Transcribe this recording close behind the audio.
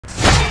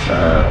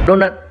Do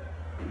not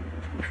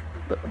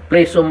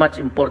place so much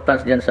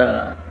importance dyan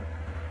sa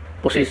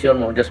position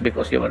mo just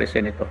because you are a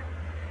senator.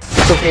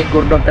 Ito si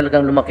Gordon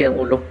talagang lumaki ang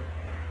ulo.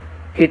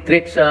 He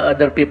treats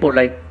other people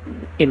like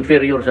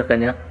inferior sa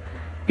kanya.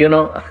 You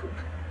know,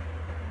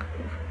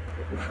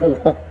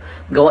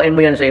 gawain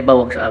mo yan sa iba,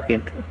 wag sa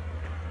akin.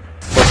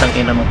 Putang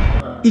ina mo.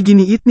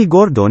 Iginiit ni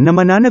Gordon na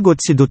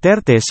mananagot si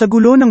Duterte sa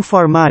gulo ng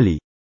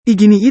Farmali.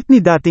 Iginiit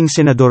ni dating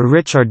Senador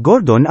Richard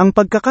Gordon ang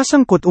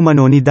pagkakasangkot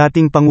umano ni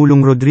dating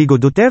Pangulong Rodrigo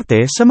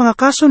Duterte sa mga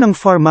kaso ng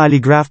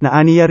Farmali graft na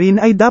aniya rin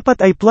ay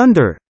dapat ay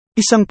plunder,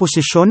 isang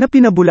posisyon na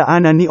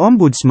pinabulaanan ni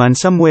Ombudsman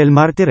Samuel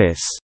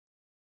Martires.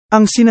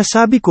 Ang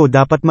sinasabi ko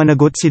dapat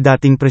managot si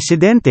dating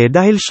presidente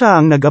dahil siya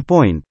ang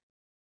nag-appoint.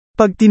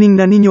 Pag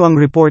tiningnan ninyo ang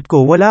report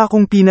ko wala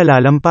akong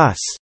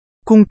pinalalampas.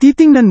 Kung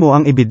titingnan mo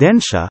ang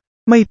ebidensya,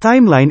 may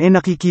timeline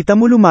nakikita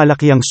mo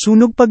lumalaki ang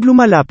sunog pag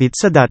lumalapit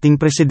sa dating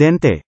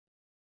presidente.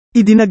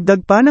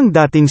 Idinagdag pa ng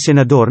dating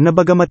senador na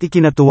bagamat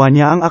ikinatuwa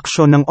niya ang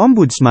aksyon ng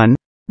ombudsman,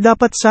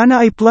 dapat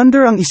sana ay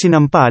plunder ang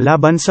isinampa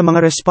laban sa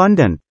mga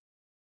respondent.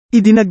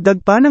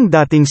 Idinagdag pa ng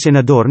dating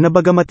senador na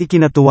bagamat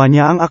ikinatuwa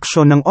niya ang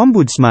aksyon ng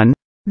ombudsman,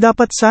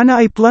 dapat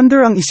sana ay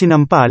plunder ang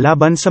isinampa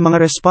laban sa mga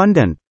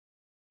respondent.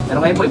 Pero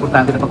ngayon po,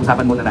 importante na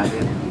pag-usapan muna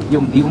natin.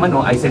 Yung di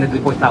umano ay Senate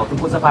report now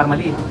tungkol sa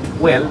Farmali.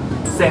 Well,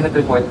 Senate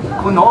report,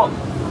 kuno.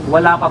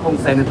 Wala pa pong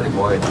Senate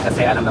report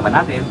kasi alam naman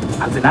natin,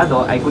 ang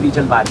Senado ay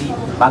collegial body.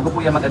 Bago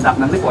po yan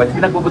mag-adapt ng report,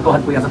 pinagbubutuhan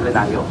po yan sa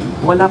plenaryo.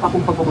 Wala pa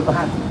pong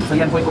pagbubutuhan. So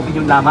yan po yung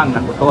opinion lamang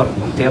ng author,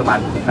 ng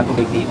chairman ng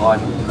committee on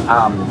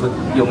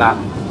yung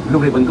Blue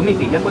Ribbon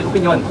Committee. Yan po yung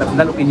opinion,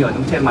 personal opinion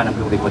ng chairman ng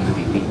Blue Ribbon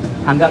Committee.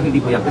 Hanggang hindi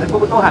po yan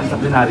pinagbubutuhan sa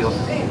plenaryo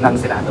ng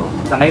Senado.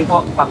 Sa ngayon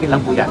po, papel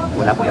lang po yan.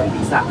 Wala po yung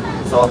visa.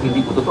 So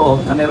hindi po totoo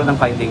na meron ng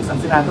findings ang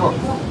Senado.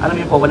 Alam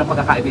niyo po, walang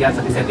pagkakaibigan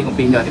sa dissenting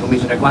opinion ni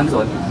Commissioner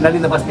Quanzon na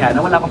linabas niya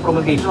na wala pang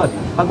promulgation.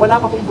 Pag wala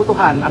pa pong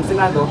butuhan ang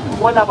Senado,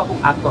 wala pa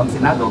pong akto ang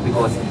Senado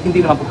because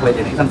hindi naman po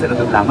pwede na isang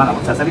senador lamang ang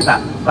magsasalita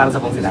para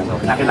sa pong Senado.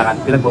 Na kailangan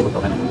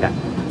pinagbubutuhan po yan.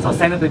 So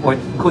Senate report,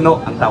 kuno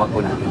ang tawag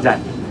po natin dyan.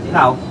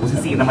 Now,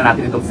 usisiin naman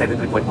natin itong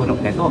Senate report kuno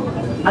nito.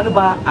 Ano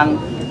ba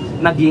ang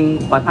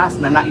naging batas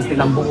na nais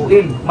nilang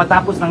buuin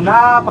matapos ng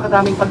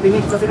napakadaming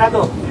pagdinig sa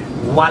Senado?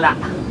 Wala.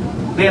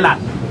 Wala.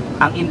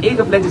 Ang in aid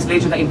of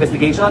legislation na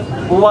investigation,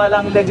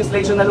 walang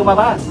legislation na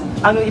lumabas.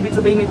 Ano ibig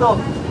sabihin nito?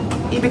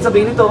 Ibig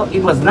sabihin nito, it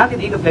was not in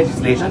aid of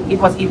legislation,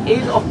 it was in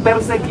aid of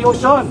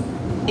persecution,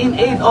 in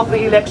aid of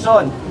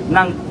re-election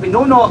ng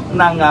pinuno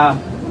ng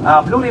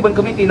Blue Ribbon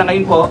Committee na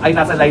ngayon po ay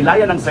nasa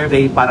laylayan ng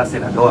survey para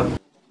senador.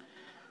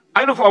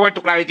 I look forward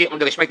to clarity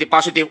on the respective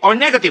positive or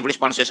negative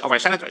responses of our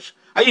senators.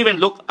 I even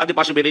look at the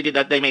possibility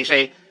that they may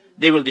say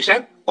they will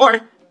dissent, or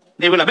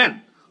they will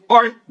amend,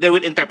 or they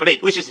will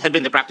interpolate, which has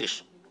been the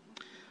practice.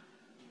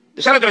 The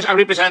senators are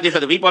representatives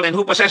of the people and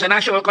who possess a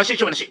national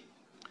constituency.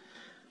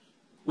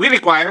 We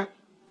require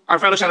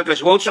our fellow senators'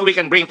 vote so we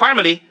can bring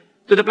Farmali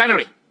to the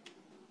plenary.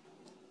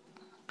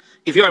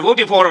 If you are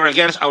voting for or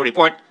against our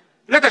report,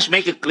 let us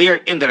make it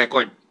clear in the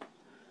record.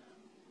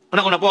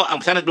 Una-una po,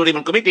 ang Senate Blue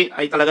Ribbon Committee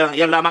ay talagang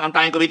yan lamang ang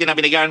tanging committee na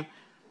binigyan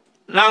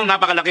ng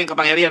napakalaking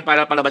kapangyarihan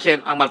para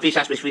palabasin ang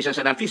malfeasance, misfeasance,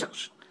 and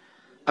nonfeasance.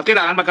 At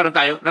kailangan magkaroon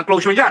tayo ng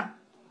closure dyan.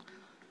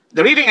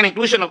 The reading and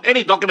inclusion of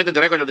any document in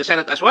the record of the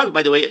Senate as well,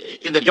 by the way,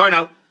 in the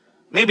journal,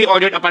 may be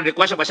ordered upon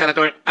request of a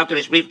senator after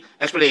his brief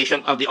explanation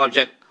of the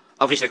object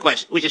of his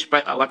request, which is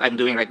what I'm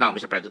doing right now,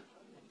 Mr. President.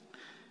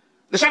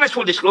 The Senate's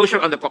full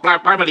disclosure on the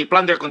Farmali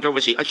plunder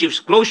controversy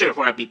achieves closure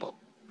for our people.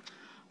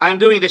 I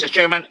am doing this as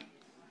chairman,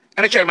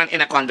 and a chairman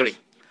in a quandary.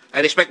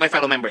 I respect my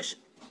fellow members.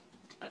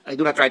 I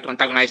do not try to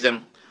antagonize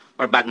them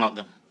or badmouth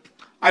them.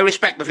 I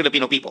respect the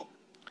Filipino people.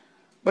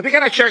 But we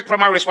cannot shirk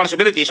from our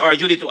responsibilities or our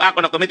duty to act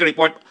on a committee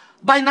report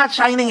by not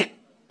signing it,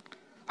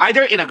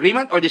 either in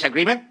agreement or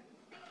disagreement.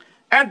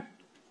 And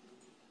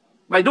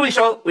by doing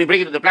so, we bring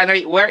it to the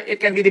plenary where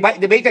it can be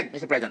debated,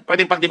 Mr. President.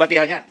 Pwedeng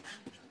pagdebatihan yan.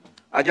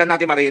 Diyan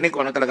natin marinig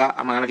kung ano talaga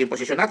ang mga naging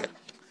posisyon natin.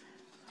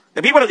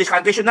 The people of this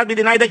country should not be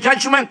denied a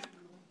judgment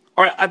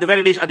or at the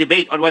very least a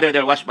debate on whether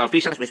there was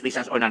malfeasance,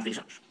 misfeasance, or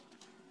nonfeasance.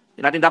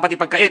 Hindi natin dapat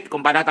ipagkait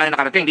kung paano tayo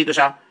nakarating dito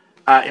sa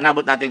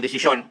inabot nating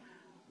desisyon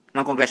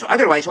ng Kongreso.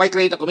 Otherwise, why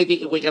create a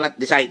committee if we cannot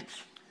decide?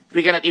 If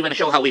we cannot even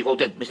show how we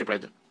voted, Mr.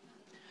 President.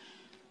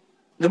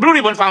 The Blue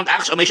Ribbon found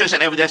acts, omissions, and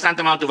evidence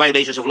tantamount to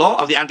violations of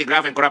law of the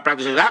Anti-Graft and Corrupt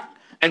Practices Act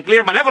and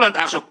clear malevolent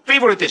acts of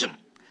favoritism,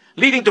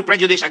 leading to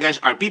prejudice against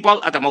our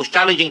people at the most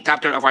challenging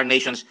chapter of our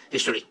nation's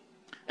history,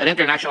 an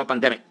international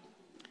pandemic.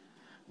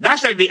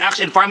 Dastardly acts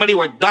in Farmali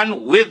were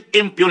done with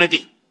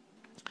impunity.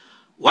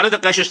 One of the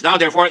questions now,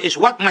 therefore, is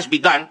what must be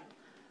done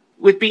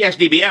with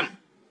PSDBM,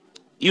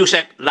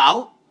 Yusek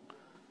Lao,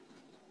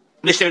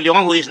 Mr.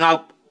 Leong, who is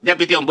now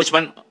Deputy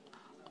Ombudsman,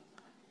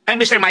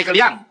 and Mr. Michael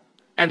Yang,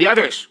 and the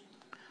others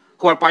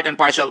who are part and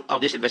parcel of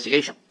this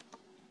investigation.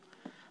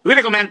 We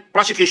recommend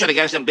prosecution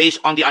against them based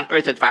on the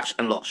unearthed facts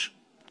and laws.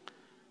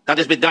 That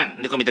has been done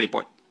in the committee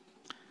report.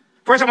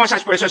 First among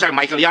such persons are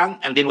Michael Yang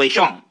and Din Wei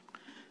Xiong.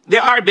 They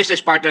are business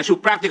partners who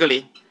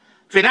practically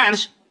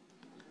finance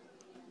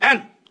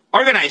and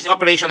organize the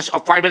operations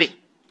of Farmali.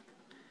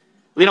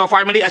 We know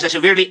Farmally as a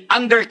severely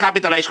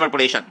undercapitalized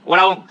corporation.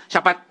 Wala akong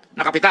sapat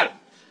na kapital.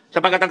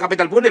 Sapagkat ang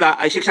kapital po nila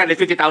ay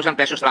 650,000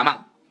 pesos lamang.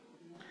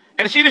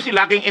 And seriously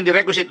lacking in the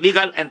requisite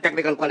legal and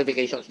technical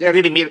qualifications. They're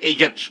really mere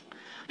agents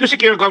to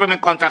secure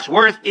government contracts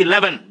worth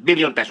 11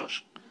 billion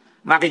pesos.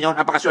 Makin nyo,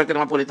 napakaswerte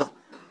naman po nito.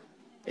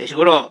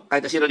 Siguro,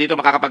 kahit sino dito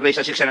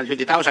makakapag-raise sa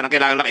 650,000 ang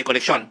kailangan lang ay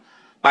koleksyon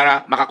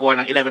para makakuha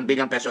ng 11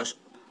 billion pesos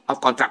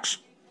of contracts.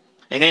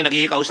 Ngayon,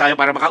 naghihikaus tayo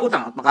para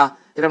makautang at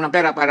makahiram ng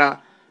pera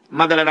para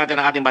madala natin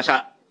ang ating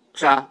bansa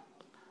sa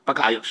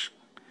pagkaayos.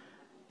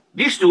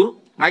 These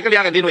two, Michael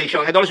Yang and Lin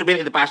Wei-Xiong, had also been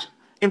in the past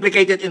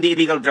implicated in the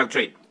illegal drug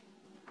trade.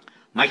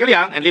 Michael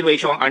Yang and Lin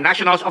Wei-Xiong are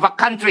nationals of a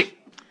country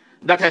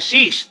that has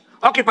seized,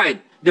 occupied,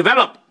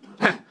 developed,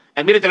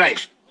 and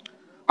militarized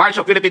parts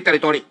of Philippine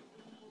territory.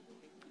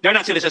 They're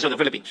not citizens of the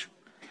Philippines.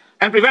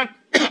 And prevent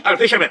our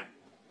fishermen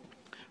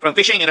from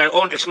fishing in our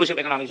own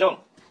exclusive economic zone,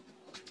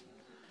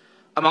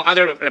 among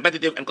other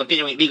repetitive and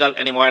continuing illegal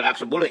and immoral acts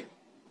of bullying.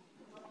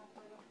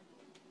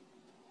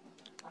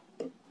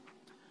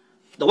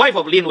 The wife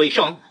of Lin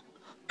Wei-Xiong,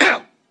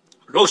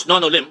 Rose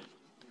Nono Lim,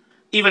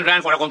 even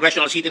ran for a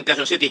congressional seat in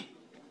Quezon City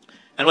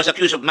and was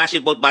accused of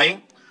massive boat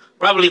buying,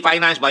 probably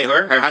financed by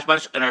her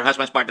husband's, and her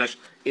husband's partner's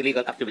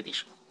illegal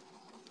activities.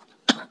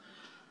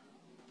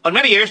 On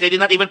many years, they did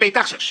not even pay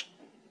taxes.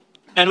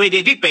 And when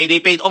they did pay, they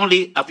paid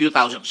only a few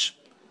thousands.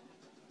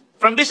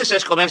 From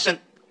businesses commenced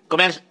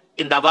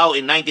in Davao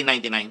in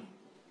 1999,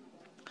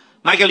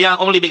 Michael Yang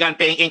only began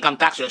paying income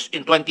taxes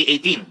in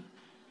 2018.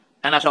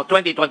 And as of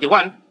 2021,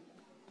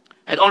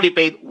 had only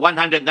paid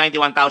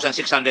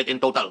 191,600 in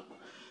total,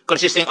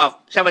 consisting of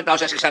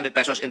 7,600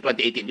 pesos in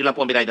 2018. Yun lang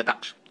po ang binayad na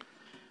tax.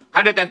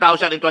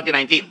 110,000 in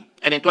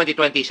 2019, and in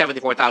 2020,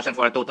 74,000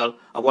 for a total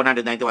of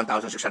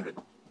 191,600.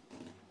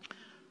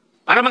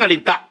 Para mga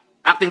linta,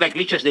 acting like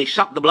leeches, they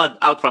suck the blood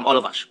out from all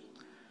of us.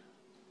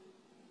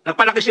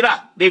 Nagpalaki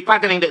sila. They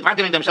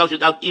fattening themselves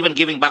without even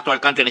giving back to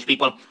our country and its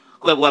people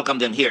who have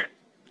welcomed them here.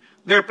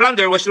 Their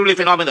plunder was truly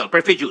phenomenal,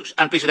 perfidious,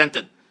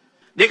 unprecedented.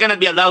 They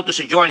cannot be allowed to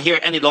sojourn here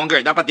any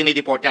longer. Dapat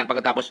dinideport yan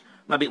pagkatapos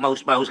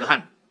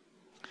mahusgahan.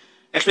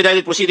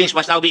 Expedited proceedings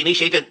must now be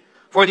initiated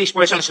for these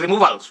persons'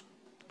 removals.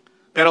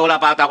 Pero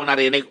wala pa ata akong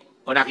narinig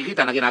o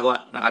nakikita na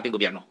ginagawa ng ating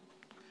gobyerno.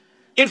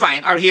 In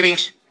fine, our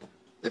hearings,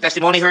 the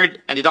testimony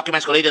heard, and the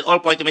documents collated all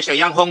point to Mr.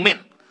 Yang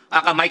Hongmin,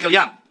 aka Michael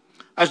Yang,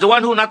 as the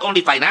one who not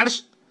only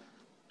financed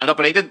and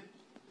operated,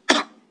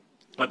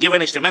 but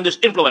given his tremendous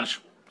influence,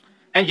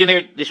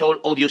 engineered this whole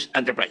odious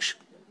enterprise.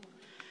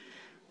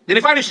 The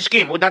nefarious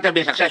scheme would not have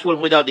been successful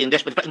without the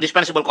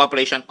indispensable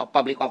cooperation of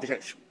public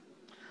officers,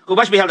 who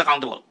must be held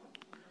accountable.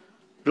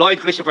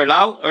 Lloyd Christopher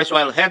Lau,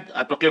 erstwhile head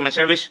at Procurement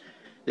Service,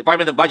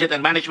 Department of Budget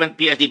and Management,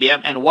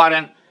 PSDBM, and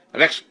Warren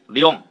Rex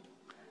Leong.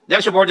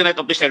 They're subordinate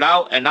of Mr.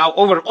 Lau, and now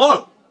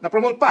overall,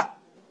 na-promote pa.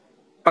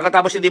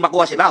 Pagkatapos hindi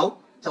makuha si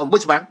Lau sa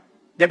Ombudsman,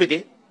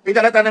 Deputy,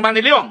 pinalatan naman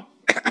ni Leong,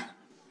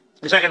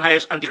 the second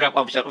highest anti-graft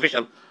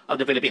official of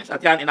the Philippines.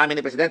 At yan, inamin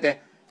ni Presidente,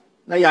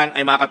 na yan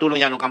ay makakatulong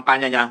yan ng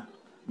kampanya niya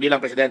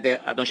bilang Presidente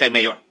at nung siya ay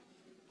Mayor.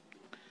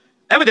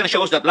 Evidence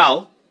shows that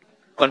Lau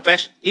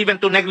confessed even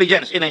to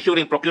negligence in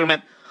ensuring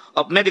procurement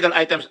of medical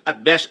items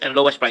at best and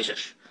lowest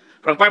prices,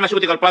 from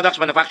pharmaceutical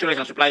products, manufacturers,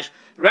 and supplies,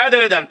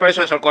 rather than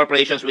persons or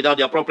corporations without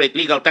the appropriate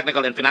legal,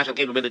 technical, and financial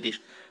capabilities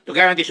to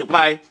guarantee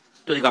supply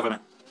to the government.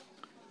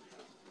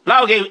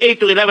 Lau gave 8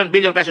 to 11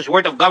 billion pesos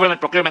worth of government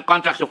procurement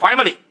contracts to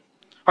Farmally,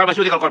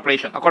 Pharmaceutical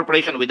Corporation, a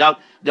corporation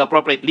without the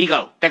appropriate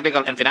legal,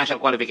 technical, and financial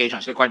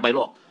qualifications required by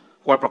law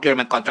for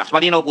procurement contracts.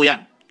 Malinaw po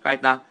yan,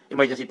 kahit na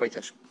emergency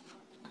purchase.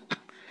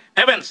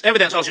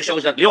 Evidence also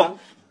shows that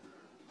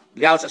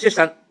Liao's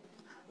assistant,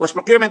 was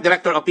procurement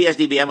director of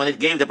PSDBM when it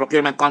gave the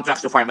procurement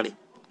contracts to Farmally.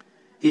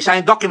 He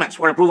signed documents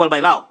for approval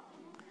by Lau.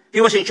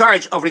 He was in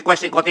charge of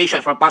requesting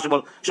quotations from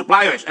possible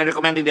suppliers and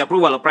recommending the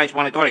approval of price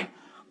monitoring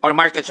or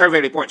market survey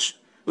reports,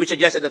 which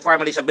suggested that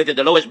Farmally submitted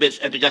the lowest bids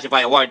and to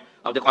justify award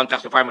of the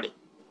contracts to Farmally.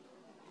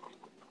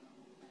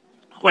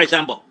 For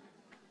example,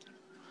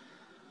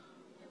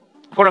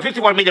 for a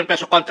 54 million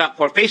peso contract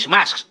for face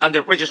masks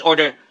under purchase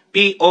order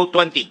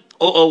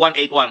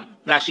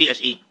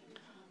P020-00181/CSE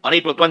on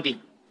April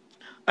 20,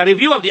 a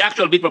review of the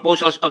actual bid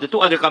proposals of the two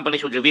other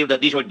companies would reveal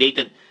that these were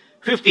dated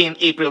 15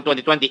 April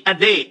 2020, a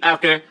day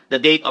after the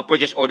date of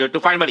purchase order to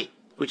Farmally,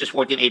 which is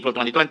 14 April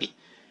 2020.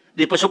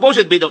 The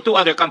supposed bid of two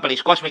other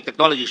companies, Cosmic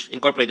Technologies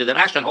Incorporated and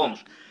Ashton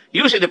Homes,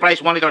 used in the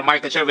price monitor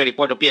market survey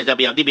report of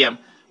PSDBM,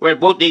 were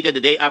both dated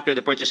the day after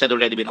the purchase had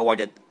already been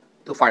awarded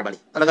to Farmally.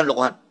 Talagang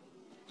lokohan.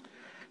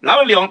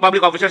 Lau and Leong,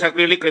 public officers, are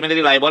clearly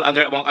criminally liable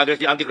under, among others,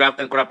 the Anti-Graft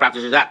and Corrupt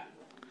Practices Act.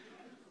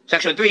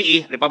 Section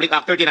 3E, Republic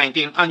Act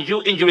 3019,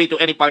 undue injury to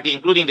any party,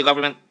 including the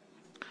government,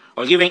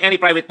 or giving any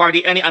private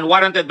party any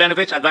unwarranted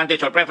benefits,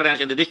 advantage, or preference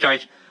in the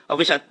discharge of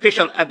his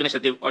official,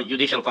 administrative, or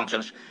judicial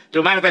functions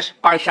through manifest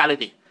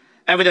partiality,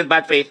 evident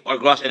bad faith, or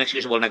gross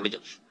inexcusable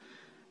negligence.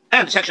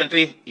 And Section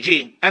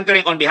 3G,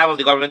 entering on behalf of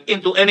the government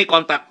into any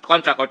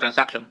contract or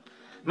transaction,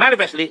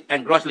 manifestly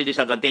and grossly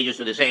disadvantageous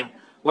to the same,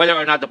 whether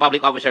or not the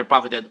public officer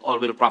profited or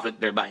will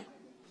profit thereby.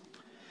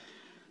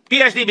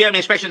 PSDBM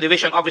Inspection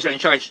Division Officer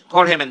in Charge,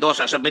 Jorge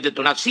Mendoza, admitted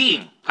to not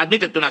seeing,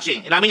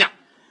 inamin niya,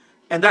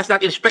 and thus not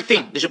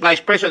inspecting the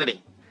supplies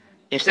personally.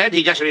 Instead,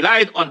 he just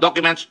relied on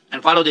documents and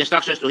followed the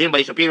instructions to him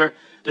by his superior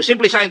to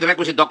simply sign the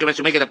requisite documents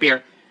to make it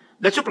appear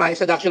that supplies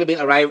had actually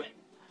arrived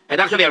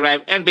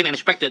and been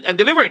inspected and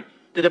delivered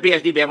to the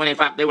PSDBM when in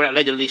fact they were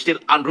allegedly still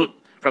en route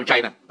from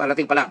China.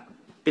 Parating pa lang,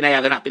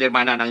 pinayagan na,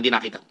 pinirma na nang hindi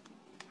nakita.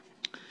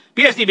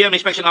 PSDBM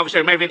Inspection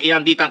Officer Mervin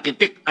Ian Ditang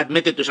Quintic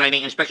admitted to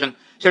signing inspection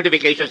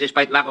certifications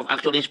despite lack of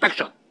actual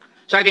inspection,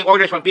 citing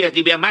orders from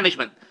PSDBM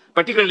management,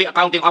 particularly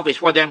accounting office,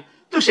 for them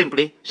to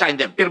simply sign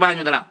them. Pirmahan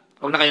nyo na lang.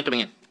 Huwag na kayong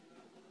tumingin.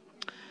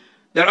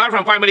 There are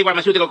from Family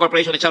Pharmaceutical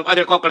Corporation itself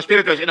other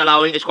co-conspirators in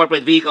allowing its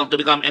corporate vehicle to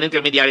become an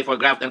intermediary for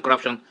graft and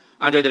corruption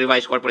under the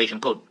revised corporation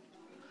code.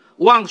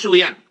 Wang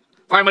Suyan,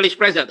 Pharmaly's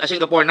president, a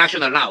Singapore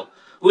national now,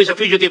 who is a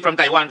fugitive from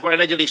Taiwan for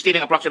allegedly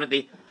stealing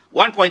approximately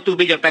 1.2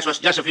 billion pesos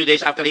just a few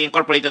days after he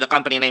incorporated the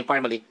company named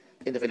Pharmaly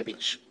in the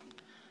Philippines.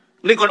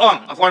 Lincoln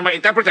Ong, a former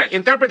interpreter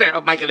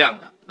of Michael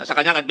Yang, na sa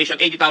kanyang admission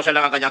 80,000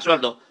 lang ang kanyang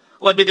sweldo,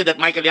 who admitted that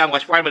Michael Yang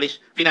was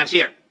Pharmaly's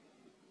financier.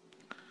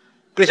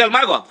 Chris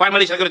Almago,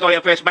 Pharmaly's Regulatory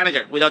Affairs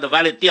Manager, without a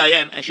valid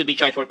TIN and should be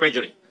charged for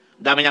perjury.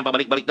 Dami niyang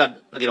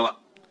pabalik-baliktad na ginawa.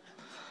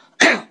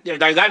 The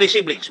Dargali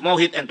siblings,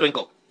 Mohit and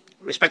Twinkle,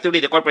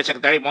 respectively the corporate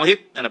secretary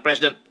Mohit and the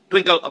president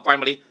Twinkle of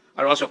Pharmaly,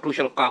 are also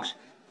crucial cogs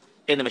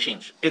in the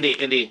machines, in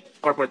the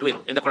corporate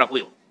wheel, in the corrupt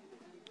wheel.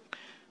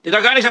 The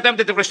Darganis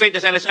attempted to frustrate the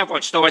Senate's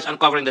efforts towards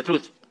uncovering the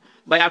truth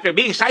by, after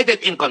being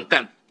cited in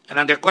contempt and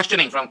under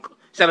questioning from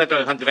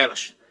Senator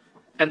Hontiveros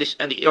and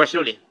yours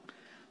truly,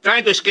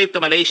 trying to escape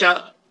to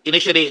Malaysia,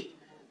 initially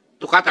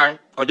to Qatar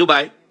or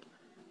Dubai,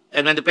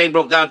 and when the plane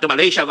broke down to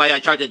Malaysia via a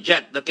chartered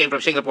jet that came from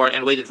Singapore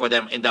and waited for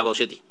them in Davao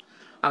City.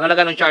 Ang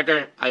halaga ng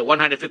charter ay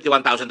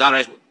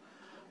 $151,000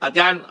 at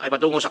yan ay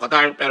patungo sa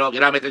Qatar pero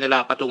ginamit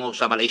nila patungo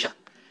sa Malaysia.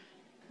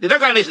 The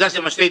Darganis thus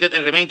demonstrated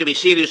and remain to be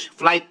serious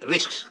flight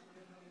risks.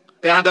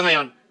 Kaya hanggang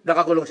ngayon,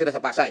 nakakulong sila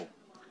sa Pasay.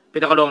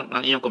 Pinakulong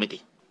ng inyong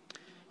committee.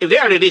 If they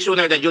are released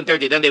sooner than June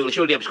 30, then they will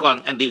surely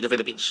abscond and leave the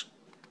Philippines.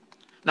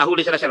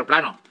 Nahuli sila sa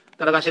aeroplano.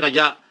 Talagang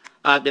sinadya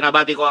at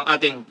binabati ko ang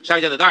ating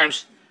Sergeant at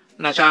Arms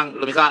na siyang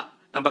lumika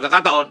ng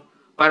pagkakataon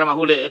para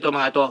mahuli ito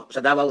mga ito sa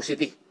Davao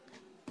City.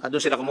 At doon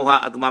sila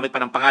kumuha at gumamit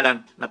pa ng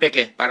pangalan na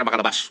peke para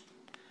makalabas.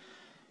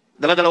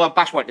 Dala-dalawang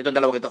passport, itong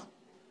dalawang ito.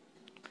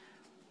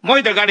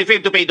 Moy Dargani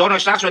failed to pay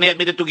donor tax when he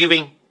admitted to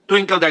giving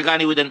Twinkle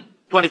Dargani within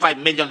 25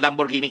 million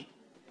Lamborghini.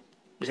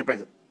 Mr.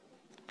 President.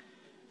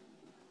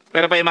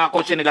 Pero pa yung mga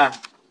kotse nila,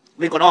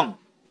 Lincoln Ong.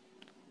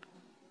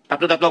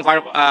 Tatlo-tatlong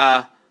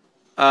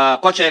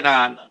kotse na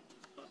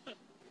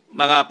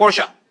mga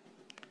Porsche.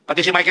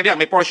 Pati si Michael Yang,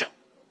 may Porsche.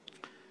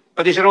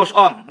 Pati si Rose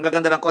Ong, ang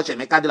gaganda ng kotse,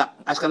 may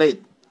Cadillac,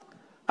 Escalade.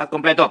 At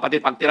kompleto,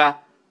 pati pagtira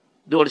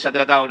doon sa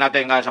tinatawag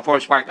natin sa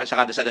Forest Park at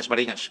saka sa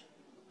Dasmariñas.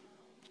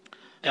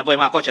 Yan po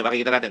yung mga kotse,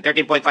 makikita natin.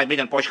 13.5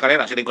 million Porsche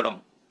Carrera, si Lincoln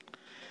Ong.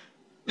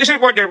 This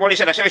report therefore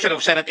is an assertion of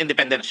Senate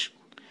independence.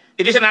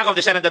 It is an act of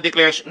the Senate that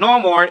declares no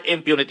more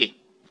impunity.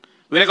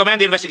 We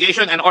recommend the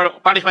investigation and or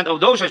punishment of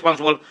those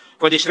responsible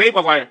for this rape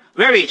of our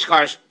very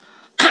scarce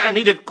and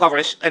needed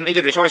coffers and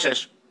needed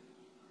resources.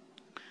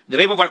 The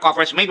rape of our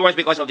coffers made worse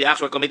because of the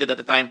acts were committed at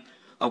the time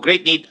of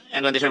great need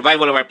and when the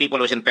survival of our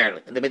people was in peril.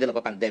 In the middle of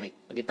a pandemic.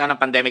 Sa gitna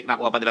ng pandemic,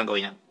 nakuha pa nilang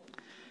gawin yan.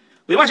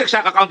 We must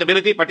exact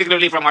accountability,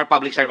 particularly from our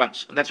public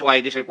servants. And that's why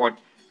this report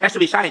has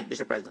to be signed,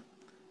 Mr. President.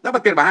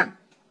 Dapat pirmahan.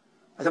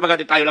 At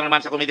sabagat tayo lang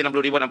naman sa Committee ng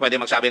Blue Ribbon ang pwede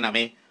magsabi na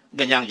may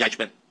ganyang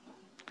judgment.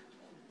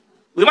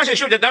 We must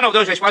ensure that none of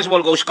those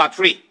responsible go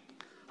scot-free.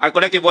 Our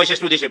collective voices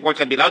through this report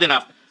can be loud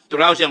enough to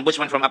rouse the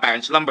Ombudsman from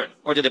apparent slumber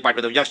or the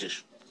Department of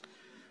Justice.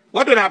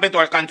 What will happen to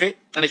our country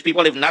and its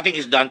people if nothing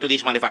is done to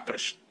these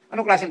manufacturers?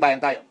 Anong klaseng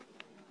bayan tayo?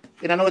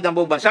 Pinanood ng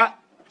buong bansa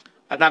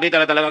at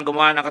nakita na talagang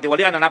gumawa ng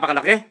katiwalian na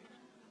napakalaki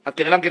at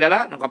kilalang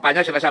kilala ng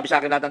kampanya, sila sabi sa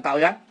akin lahat ng tao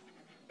yan.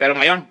 Pero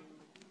ngayon,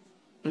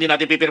 hindi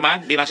natin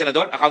pipirmahan, bilang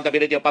senador,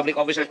 accountability of public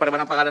officers para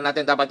naman ang pangalan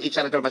natin, dapat each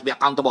senator must be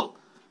accountable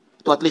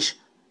to at least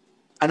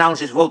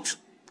announce his votes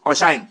or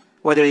sign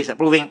whether he's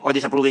approving or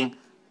disapproving,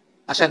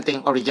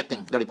 assenting or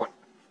rejecting the report.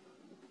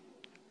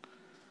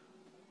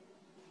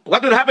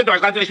 What will happen to our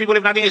country's people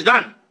if nothing is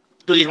done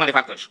to these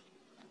manufacturers?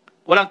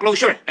 Walang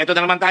closure. Ito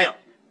na naman tayo.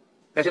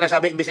 Kasi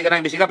nasabi, imbisiga na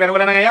imbisiga, pero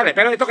wala nangyayari.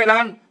 Pero ito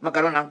kailangan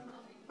magkaroon ng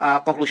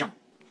conclusion.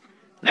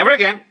 Never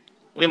again.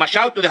 We must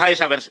shout to the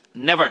highest heavens,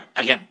 never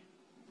again.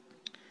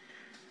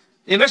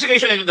 The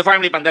investigation into the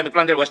Pharmaly pandemic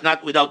plunder was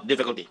not without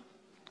difficulty.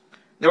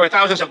 There were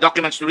thousands of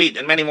documents to read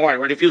and many more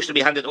were refused to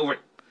be handed over.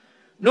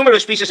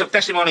 Numerous pieces of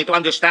testimony to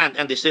understand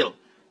and distill.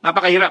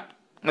 Napakahirap.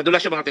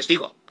 Nadulas yung mga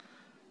testigo.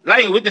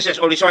 Lying witnesses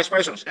or resource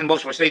persons, and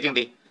most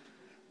frustratingly,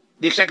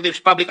 the executive's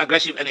public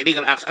aggressive and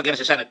illegal acts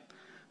against the Senate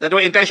that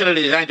were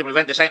intentionally designed to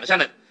prevent the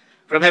Senate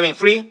from having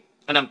free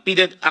and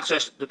unimpeded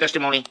access to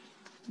testimony,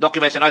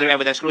 documents, and other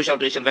evidence crucial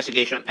to its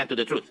investigation and to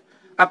the truth.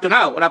 Up to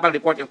now, wala pang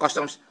report yung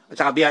Customs at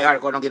saka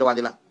BIR kung anong ginawa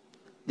nila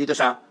dito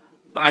sa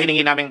mga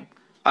hiningi naming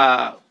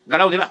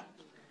galaw nila.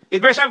 It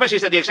bears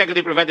emphasis that the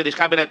executive prevented this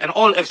cabinet and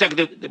all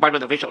executive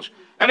department officials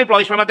and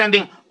employees from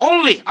attending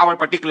only our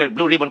particular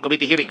Blue Ribbon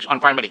Committee hearings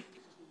on Pharmaly.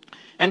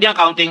 and the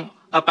accounting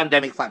of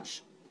pandemic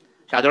funds.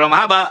 Masyado lang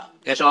mahaba,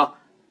 keso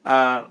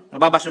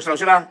nababastos raw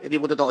sila, hindi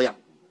po totoo yan.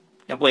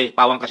 Yan po ay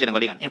pawang kasi ng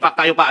galingan. In fact,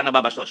 tayo pa ang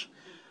nababastos.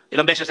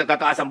 Ilang beses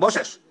nagtataas ang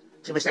boses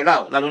si Mr.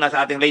 Lau, lalo na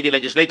sa ating lady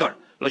legislator,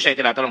 doon siya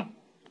tinatanong.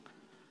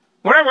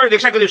 Moreover, the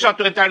executive sought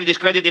to entirely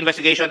discredit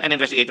investigation and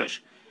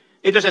investigators.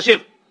 It was as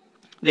if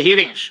the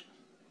hearings,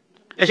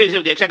 as if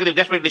the executive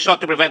desperately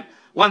sought to prevent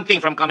one thing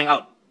from coming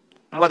out.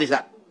 And what is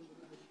that?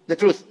 The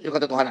truth, yung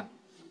katotohanan.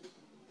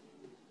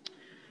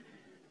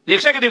 The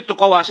executive to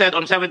COA said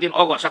on 17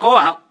 August, sa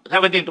COA,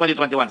 17,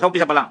 2021, sa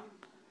umpisa pa lang,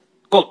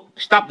 quote,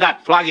 "Stop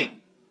that flagging.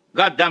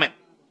 God damn it.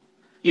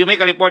 You make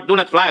a report, do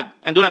not flag,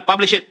 and do not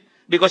publish it,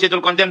 because it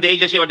will condemn the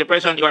agency or the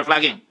person you are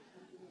flagging.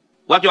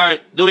 What you are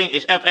doing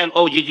is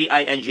FLOGGING.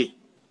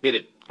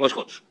 Period." Close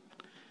quotes.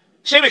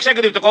 Same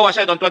executive to COA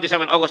said on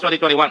 27 August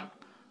 2021,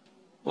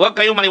 "Huwag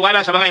kayong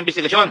maniwala sa mga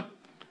investigasyon.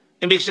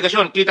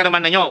 Investigasyon, kita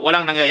naman ninyo,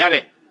 walang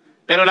nangyayari.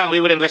 Pero lang, we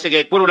will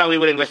investigate. Puro lang,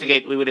 we will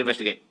investigate. We will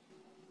investigate."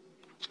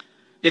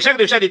 The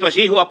executive said it was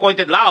he who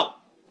appointed Lau.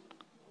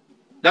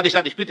 That is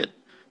not disputed.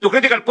 To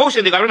critical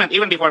posts in the government,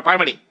 even before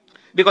Parmali,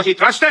 because he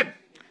trusted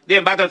the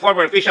embattled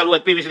former official who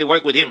had previously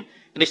worked with him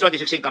in his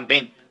 2016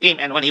 campaign, him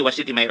and when he was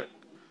city mayor.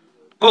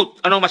 Quote,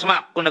 "Anong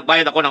masama kung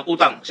nagbayad ako ng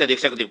utang," said the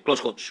executive, close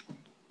quotes.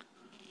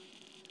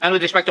 And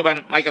with respect to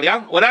Michael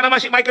Yang, wala naman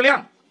si Michael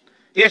Yang.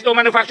 He has no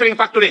manufacturing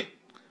factory.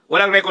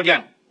 Walang record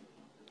yan.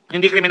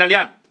 Hindi kriminal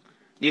yan.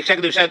 The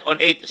executive said on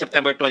 8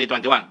 September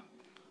 2021.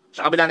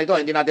 Sa kabila nito,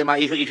 hindi natin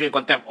ma-issue yung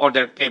contempt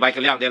order kay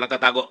Michael Yang dahil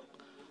nagtatago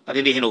at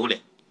hindi hinuhuli.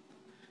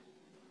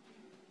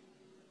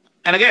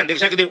 And again, the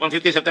executive on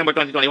 15 September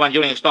 2021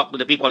 during his talk to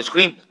the people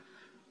screamed,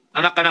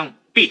 "Anak ka ng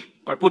P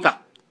or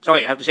puta."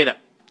 Sorry, I have to say that.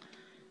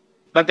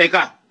 "Bantay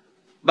ka.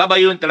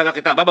 Bababuyin talaga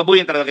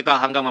kita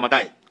hanggang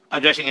mamatay."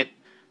 Addressing it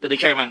to the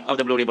chairman of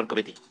the Blue Ribbon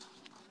Committee.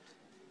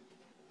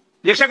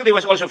 The executive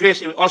was also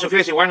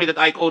fiercely warned me that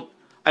I quote,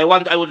 I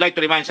would like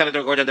to remind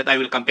Senator Gordon that I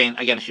will campaign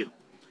against you."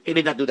 He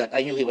did not do that.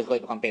 I knew he was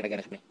going to campaign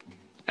against me.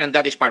 And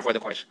that is par for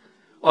the course.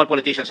 All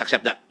politicians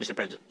accept that, Mr.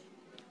 President.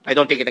 I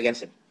don't take it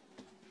against him.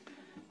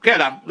 Kaya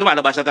lang,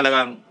 lumalabas na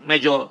talagang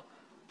medyo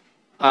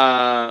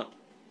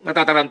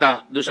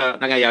natataranta doon sa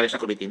nangyayari sa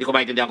committee. Hindi ko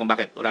maintindihan kung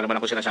bakit. Wala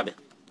naman ako sinasabi.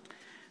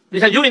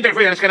 This undue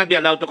interference cannot be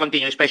allowed to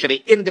continue,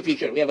 especially in the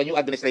future. We have a new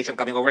administration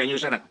coming over, a new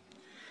Senate.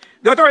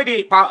 The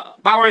authority,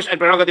 powers,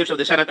 and prerogatives of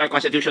the Senate are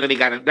constitutionally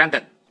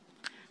granted.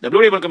 The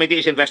Blue Ribbon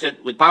Committee is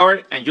invested with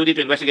power and duty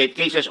to investigate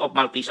cases of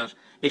malfeasance,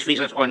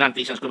 misfeasance, or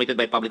nonfeasance committed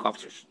by public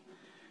officers.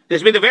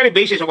 This has been the very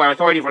basis of our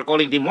authority for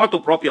calling the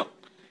motu proprio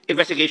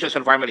investigations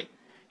on family.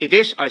 It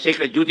is our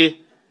sacred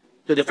duty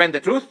to defend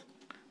the truth,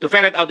 to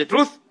ferret out the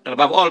truth, and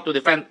above all, to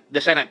defend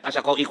the Senate as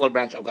a co-equal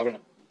branch of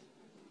government.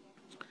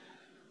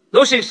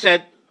 Those things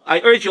said, I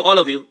urge you, all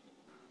of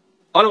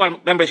our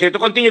members here, to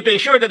continue to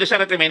ensure that the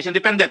Senate remains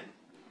independent,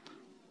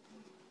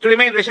 to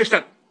remain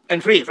resistant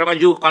and free from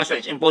undue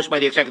constraints imposed by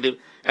the executive,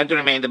 and to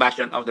remain the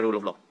bastion of the rule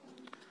of law.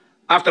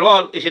 After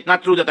all, is it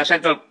not true that a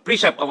central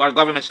precept of our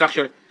government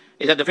structure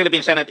is that the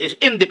Philippine Senate is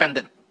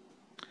independent?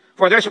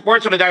 For their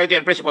support, solidarity,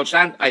 and principled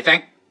stand, I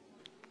thank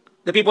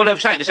the people who have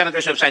signed, the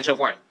senators who have signed so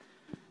far.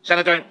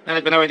 Senator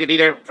Minority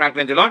Leader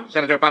Franklin Drilon,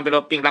 Senator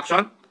Pampilo Ping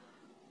Lacson.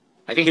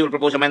 I think he will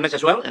propose amendments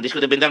as well, and this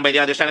could have been done by the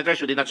other senators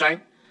who did not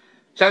sign.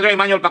 Senator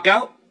Emmanuel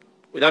Pacquiao,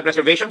 without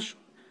reservations.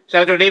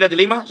 Senator Leila de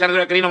Lima,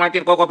 Senator Aquilino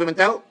Martin Coco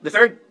Pimentel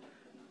III,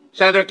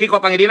 Senator Kiko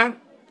Pangilinan,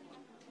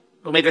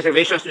 who made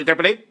reservations to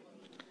interpolate.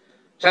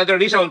 Senator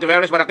Risa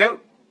Ontiveros Barakel,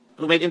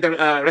 who made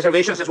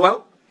reservations as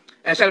well.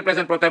 And Senate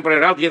President Pro Tempore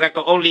Ralph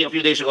Directo only a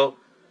few days ago,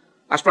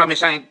 as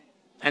promised, signed,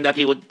 and that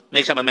he would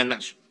make some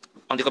amendments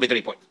on the committee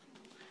report.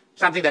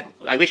 Something that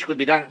I wish could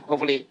be done,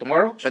 hopefully,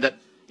 tomorrow, so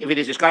that if it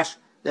is discussed,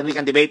 then we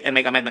can debate and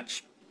make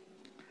amendments.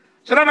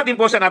 Salamat din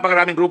po sa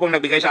napakaraming grupong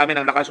nagbigay sa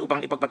amin ng lakas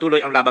upang ipagpatuloy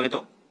ang labang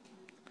ito.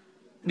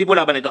 Hindi po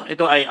laban ito.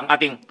 Ito ay ang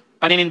ating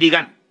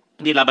paninindigan.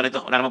 Hindi laban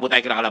ito. Wala naman po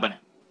tayo kinakalaban.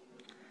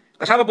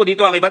 Kasama po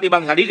dito ang iba't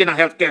ibang haligi ng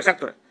healthcare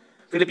sector.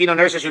 Filipino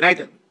Nurses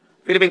United,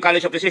 Philippine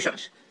College of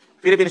Physicians,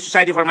 Philippine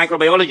Society for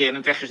Microbiology and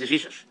Infectious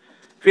Diseases,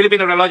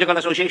 Philippine Urological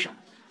Association,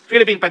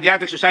 Philippine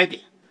Pediatric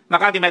Society,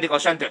 Makati Medical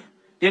Center,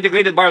 the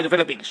Integrated Bar of the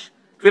Philippines,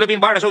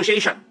 Philippine Bar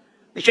Association,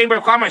 the Chamber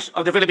of Commerce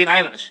of the Philippine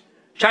Islands,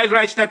 Child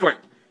Rights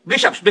Network,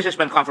 Bishops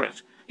Businessmen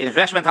Conference,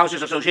 Investment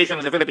Houses Association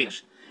of the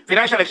Philippines,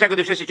 Financial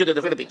Executives Institute of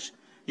the Philippines,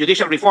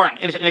 Judicial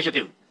Reform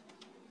Initiative,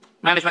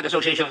 Management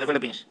Association of the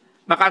Philippines,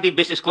 Makati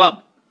Business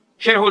Club,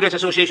 Shareholders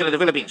Association of the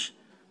Philippines,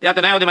 the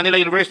Ateneo de Manila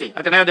University,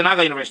 Ateneo de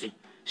Naga University,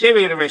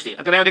 Xavier University,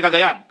 Ateneo de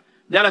Cagayan,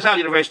 De La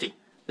Salle University,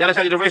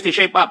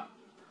 Shape Up,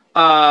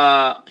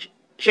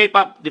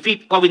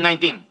 Defeat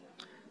COVID-19,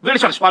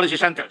 Wilson's Policy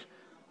Center,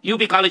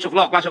 UP College of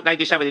Law, Class of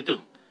 1972,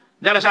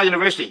 De La Salle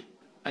University,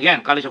 again,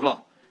 College of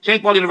Law,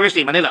 St. Paul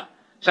University, Manila,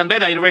 San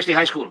Beda University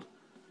High School,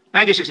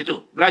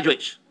 1962,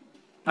 graduates,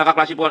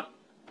 nakaklase po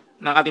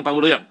ng ating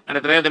Pangulo yun, and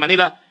Ateneo de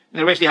Manila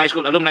University High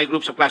School alumni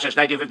groups of classes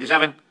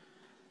 1957,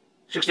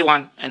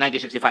 61, and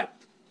 1965.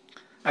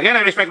 Again,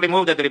 I respectfully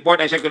move that the report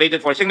I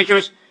circulated for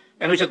signatures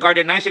and which had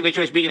garnered 9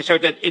 signatures be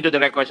inserted into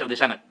the records of the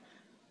Senate.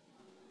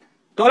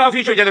 to allow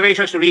future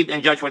generations to read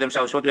and judge for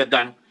themselves what we have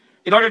done,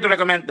 in order to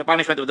recommend the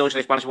punishment of those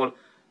responsible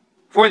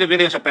for the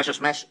billions of pesos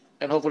mess,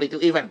 and hopefully to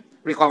even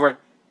recover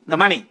the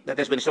money that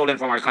has been stolen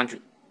from our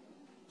country.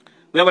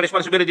 We have a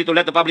responsibility to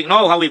let the public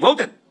know how we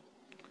voted,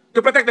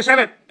 to protect the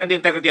Senate and the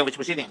integrity of its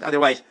proceedings.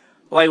 Otherwise,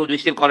 why would we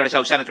still call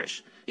ourselves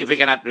senators if we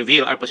cannot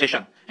reveal our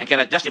position and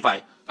cannot justify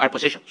our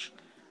positions?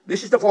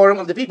 This is the forum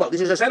of the people.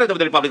 This is the Senate of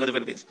the Republic of the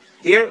Philippines.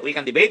 Here, we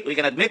can debate, we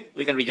can admit,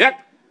 we can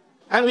reject,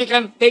 and we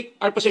can take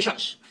our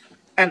positions.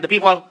 And the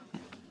people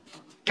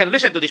can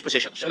listen to these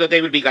positions so that they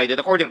will be guided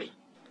accordingly.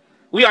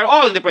 We are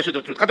all in the pursuit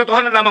of truth.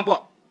 Katotohanan lamang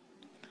po.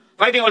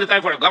 Fighting all the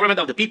time for a government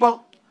of the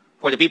people,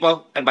 for the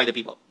people, and by the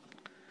people.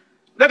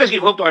 Let us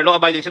give hope to our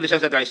law-abiding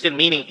citizens that there is still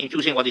meaning in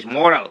choosing what is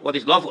moral, what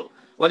is lawful,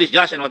 what is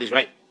just, and what is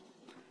right.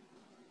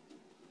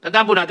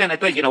 Tandaan po natin,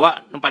 ito ay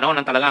ginawa nung panahon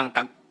ng talagang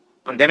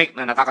pandemic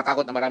na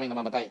nakakatakot na maraming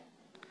namamatay.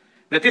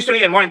 Let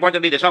history and more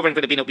importantly, the sovereign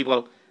Filipino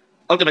people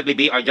ultimately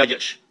be our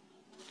judges.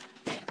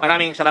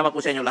 Maraming salamat po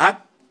sa inyo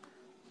lahat.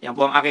 Yan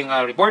po ang aking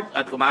report.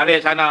 At kung maaari,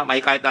 sana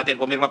mahikayat natin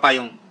pumirma pa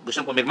yung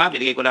gustong pumirma.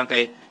 Binigay ko lang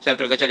kay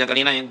Senator Gatchalian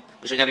kanina yung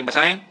gusto niya rin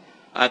basahin.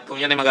 At kung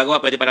yan ay magagawa,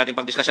 pwede pa natin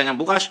pag-discussion yan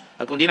bukas.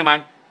 At kung di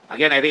naman,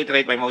 again, I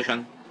reiterate my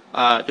motion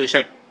to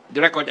insert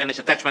the record and its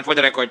attachment for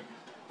the record,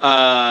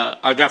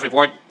 our draft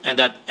report, and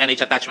that and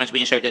its attachments be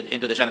inserted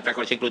into the Senate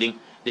records,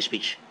 including this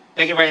speech.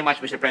 Thank you very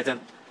much, Mr.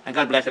 President, and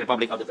God bless the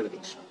Republic of the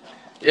Philippines.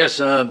 Yes,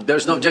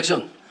 there's no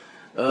objection.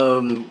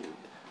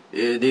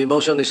 The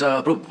motion is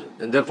approved,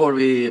 and therefore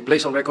we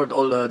place on record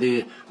all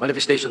the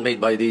manifestation made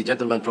by the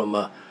gentleman from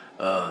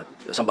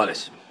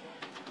Zambales.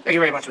 Thank you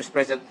very much, Mr.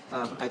 President.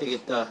 I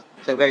think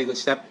it's a very good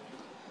step,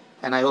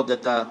 and I hope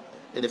that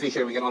in the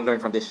future we can all learn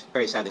from this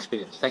very sad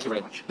experience. Thank you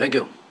very much. Thank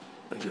you.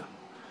 Thank you.